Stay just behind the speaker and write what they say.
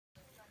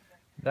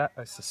That,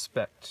 I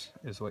suspect,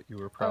 is what you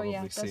were probably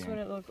seeing. That's what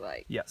it looked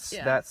like. Yes,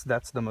 yeah.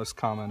 that's the most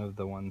common of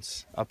the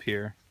ones up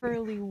here.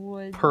 Pearly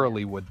wood.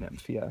 Pearly wood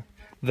nymph, yeah.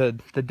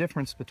 The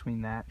difference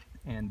between that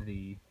and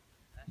the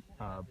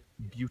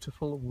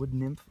beautiful wood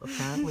nymph,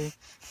 apparently,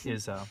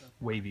 is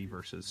wavy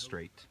versus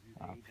straight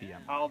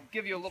PM. I'll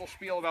give you a little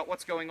spiel about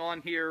what's going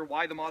on here,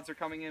 why the moths are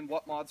coming in,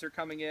 what moths are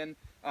coming in,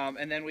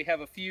 and then we have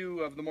a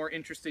few of the more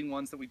interesting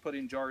ones that we put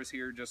in jars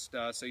here just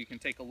so you can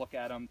take a look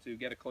at them to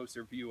get a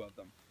closer view of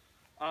them.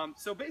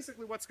 So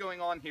basically what's going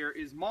on here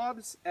is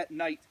moths at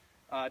night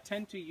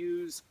tend to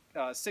use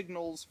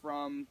signals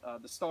from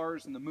the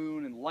stars and the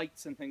moon and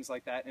lights and things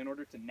like that in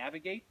order to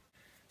navigate.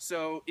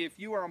 So if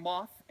you are a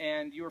moth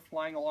and you are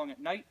flying along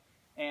at night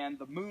and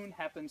the moon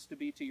happens to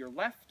be to your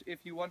left, if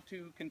you want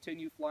to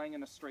continue flying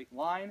in a straight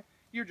line,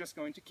 you're just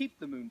going to keep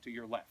the moon to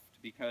your left.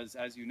 Because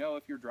as you know,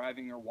 if you're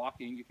driving or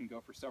walking, you can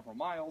go for several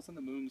miles and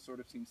the moon sort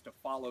of seems to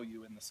follow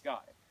you in the sky.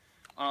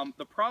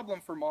 The problem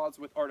for moths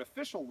with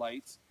artificial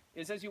lights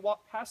is as you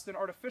walk past an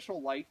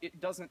artificial light,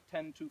 it doesn't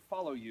tend to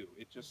follow you.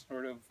 It just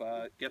sort of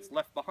gets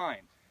left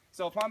behind.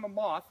 So if I'm a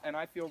moth and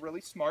I feel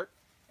really smart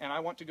and I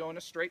want to go in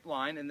a straight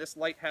line and this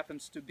light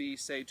happens to be,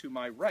 say, to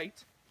my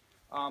right,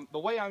 the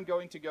way I'm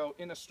going to go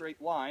in a straight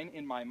line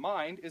in my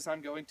mind is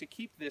I'm going to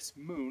keep this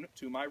moon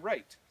to my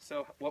right.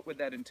 So what would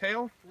that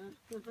entail?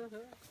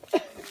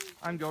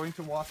 I'm going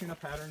to walk in a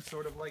pattern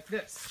sort of like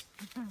this.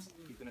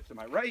 Keeping it to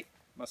my right.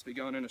 Must be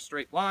going in a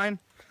straight line.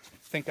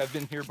 Think I've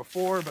been here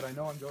before, but I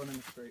know I'm going in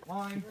a straight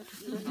line.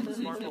 I'm a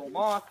smart little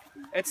moth,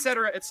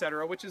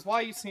 etc., which is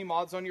why you see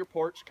moths on your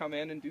porch come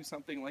in and do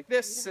something like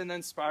this and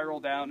then spiral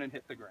down and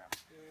hit the ground.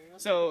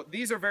 So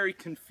these are very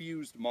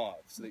confused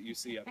moths that you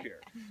see up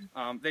here.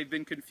 They've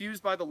been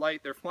confused by the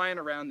light. They're flying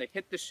around. They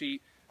hit the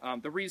sheet.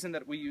 The reason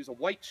that we use a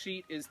white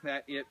sheet is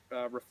that it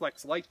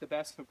reflects light the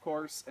best, of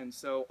course, and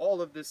so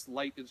all of this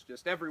light is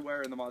just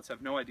everywhere and the moths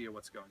have no idea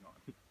what's going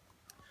on.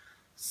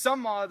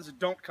 Some moths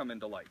don't come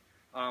into light,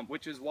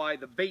 which is why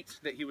the bait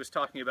that he was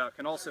talking about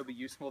can also be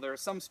useful. There are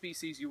some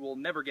species you will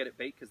never get at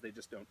bait because they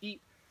just don't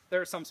eat.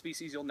 There are some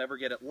species you'll never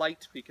get at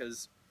light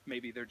because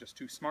maybe they're just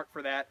too smart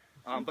for that,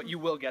 but you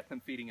will get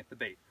them feeding at the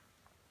bait.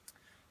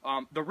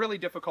 The really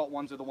difficult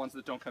ones are the ones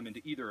that don't come into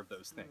either of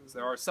those things.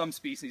 There are some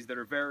species that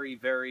are very,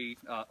 very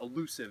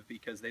elusive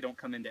because they don't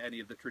come into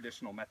any of the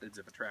traditional methods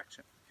of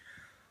attraction.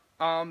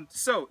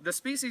 So the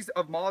species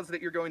of moths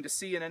that you're going to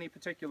see in any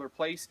particular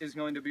place is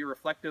going to be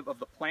reflective of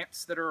the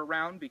plants that are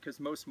around because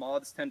most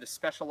moths tend to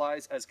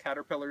specialize as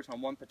caterpillars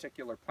on one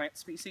particular plant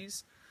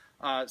species.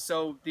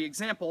 So the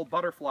example,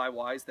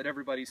 butterfly-wise, that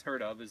everybody's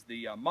heard of is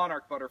the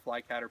monarch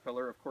butterfly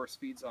caterpillar, of course,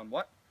 feeds on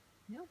what?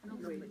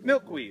 Milkweed.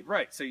 Milkweed,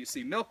 right. So you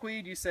see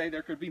milkweed, you say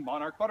there could be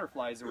monarch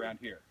butterflies around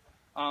here.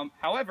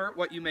 However,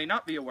 what you may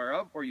not be aware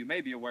of, or you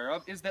may be aware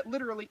of, is that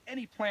literally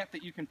any plant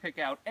that you can pick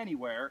out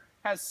anywhere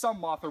has some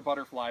moth or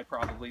butterfly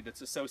probably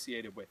that's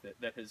associated with it,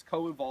 that has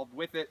co-evolved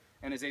with it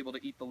and is able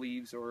to eat the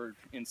leaves or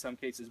in some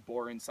cases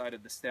bore inside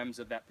of the stems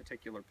of that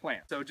particular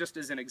plant. So just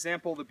as an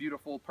example, the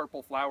beautiful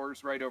purple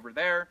flowers right over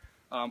there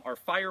are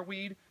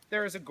fireweed.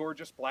 There is a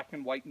gorgeous black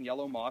and white and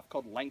yellow moth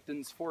called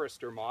Langton's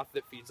forester moth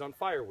that feeds on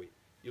fireweed.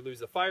 You lose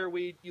the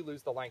fireweed, you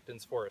lose the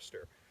Langton's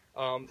forester.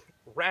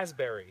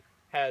 Raspberry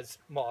has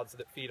moths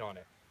that feed on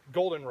it.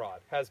 Goldenrod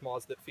has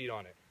moths that feed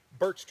on it.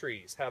 Birch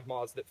trees have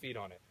moths that feed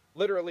on it.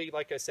 Literally,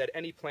 like I said,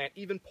 any plant,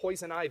 even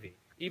poison ivy,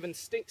 even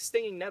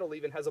stinging nettle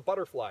even has a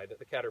butterfly that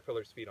the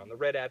caterpillars feed on, the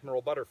red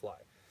admiral butterfly.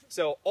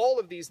 So all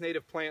of these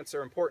native plants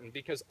are important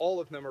because all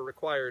of them are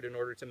required in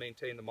order to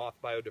maintain the moth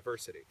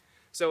biodiversity.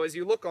 So as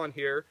you look on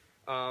here,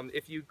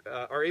 if you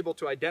are able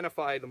to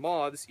identify the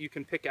moths, you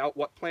can pick out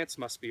what plants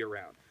must be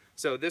around.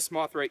 So this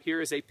moth right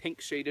here is a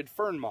pink-shaded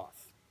fern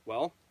moth.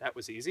 Well, that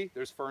was easy.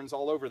 There's ferns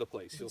all over the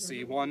place. You'll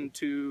see 1,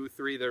 2,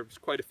 3, there's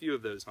quite a few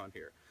of those on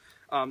here.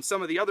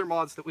 Some of the other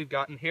moths that we've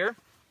gotten here,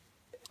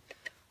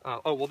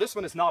 oh, well, this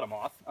one is not a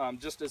moth,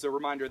 just as a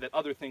reminder that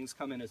other things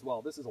come in as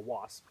well. This is a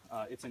wasp.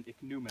 It's an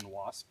ichneumon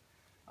wasp.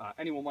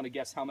 Anyone want to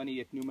guess how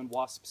many ichneumon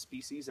wasp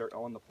species are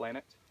on the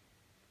planet?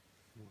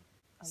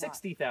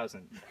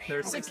 60,000. There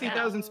are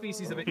 60,000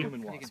 species of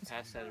ichneumon wasps. You can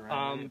pass that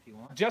around if you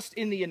want. Just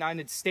in the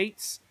United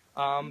States,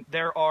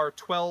 there are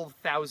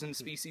 12,000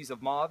 species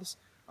of moths.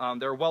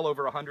 There are well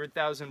over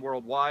 100,000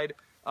 worldwide.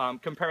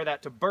 Compare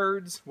that to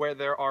birds, where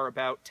there are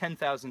about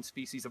 10,000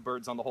 species of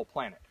birds on the whole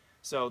planet.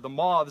 So the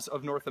moths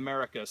of North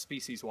America,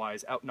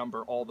 species-wise,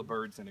 outnumber all the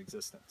birds in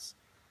existence.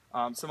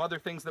 Some other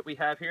things that we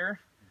have here.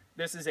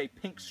 This is a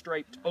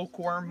pink-striped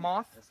oakworm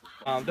moth.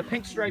 The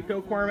pink-striped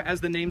oakworm,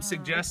 as the name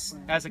suggests,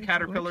 as a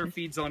caterpillar,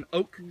 feeds on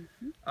oak.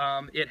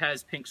 It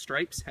has pink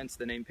stripes, hence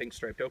the name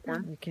pink-striped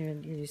oakworm.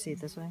 Can you see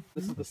it this way?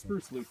 This is the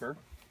spruce looper,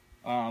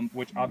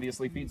 which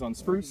obviously feeds on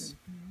spruce.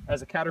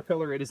 As a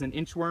caterpillar, it is an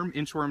inchworm.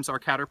 Inchworms are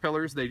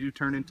caterpillars. They do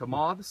turn into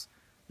moths.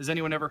 Has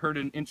anyone ever heard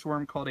an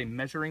inchworm called a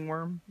measuring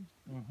worm?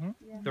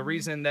 The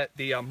reason that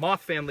the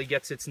moth family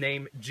gets its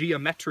name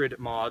geometrid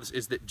moths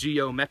is that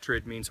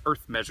geometrid means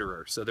earth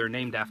measurer. So they're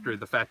named after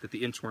the fact that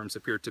the inchworms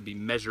appear to be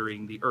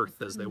measuring the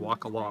earth as they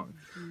walk along.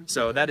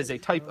 So that is a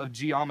type of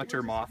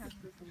geometer moth.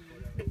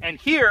 And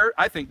here,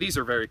 I think these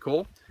are very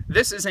cool.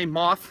 This is a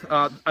moth.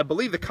 I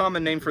believe the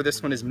common name for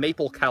this one is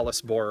maple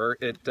callus borer.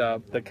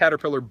 The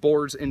caterpillar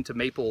bores into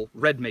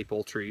red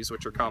maple trees,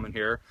 which are common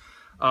here.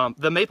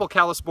 The maple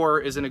callus borer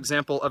is an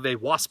example of a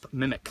wasp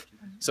mimic.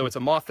 So it's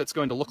a moth that's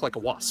going to look like a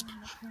wasp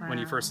when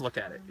you first look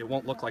at it. It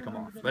won't look like a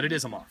moth, but it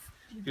is a moth.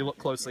 If you look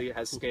closely, it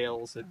has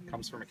scales, it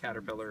comes from a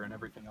caterpillar, and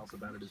everything else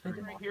about it is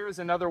very moth. Here is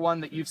another one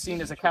that you've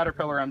seen as a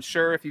caterpillar, I'm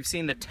sure. If you've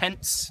seen the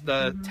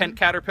tent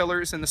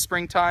caterpillars in the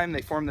springtime,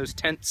 they form those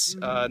tents,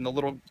 and the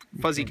little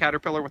fuzzy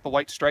caterpillar with the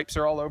white stripes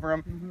are all over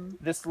them.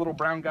 This little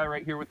brown guy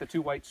right here with the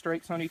 2 white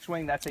stripes on each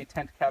wing, that's a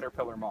tent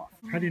caterpillar moth.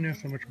 How do you know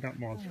so much about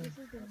moths?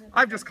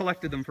 I've just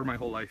collected them for my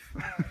whole life.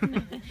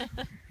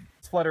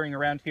 Fluttering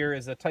around here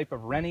is a type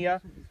of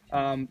Renia.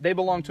 They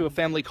belong to a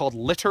family called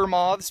litter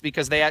moths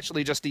because they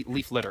actually just eat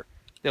leaf litter.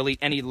 They'll eat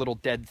any little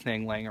dead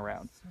thing laying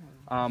around.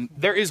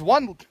 There is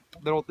one,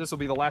 this will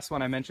be the last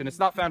one I mention. It's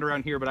not found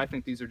around here, but I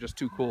think these are just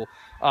too cool.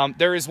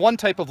 There is one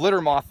type of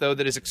litter moth, though,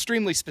 that is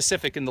extremely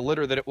specific in the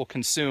litter that it will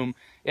consume.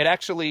 It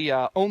actually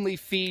only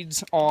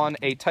feeds on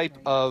a type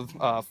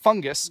of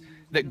fungus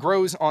that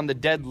grows on the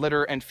dead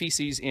litter and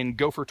feces in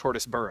gopher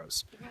tortoise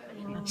burrows.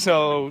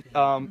 So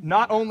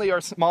not only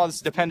are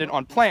moths dependent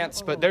on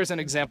plants, but there's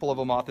an example of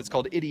a moth that's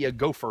called Idia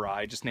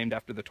gopheri, just named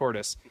after the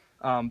tortoise.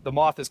 The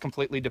moth is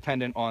completely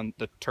dependent on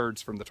the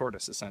turds from the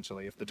tortoise,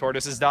 essentially. If the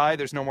tortoises die,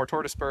 there's no more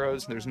tortoise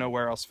burrows. There's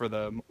nowhere else for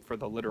the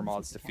litter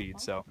moths to feed.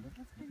 So,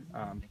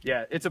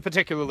 yeah, it's a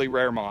particularly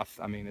rare moth.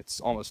 I mean, it's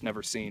almost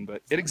never seen,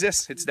 but it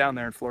exists. It's down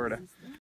there in Florida.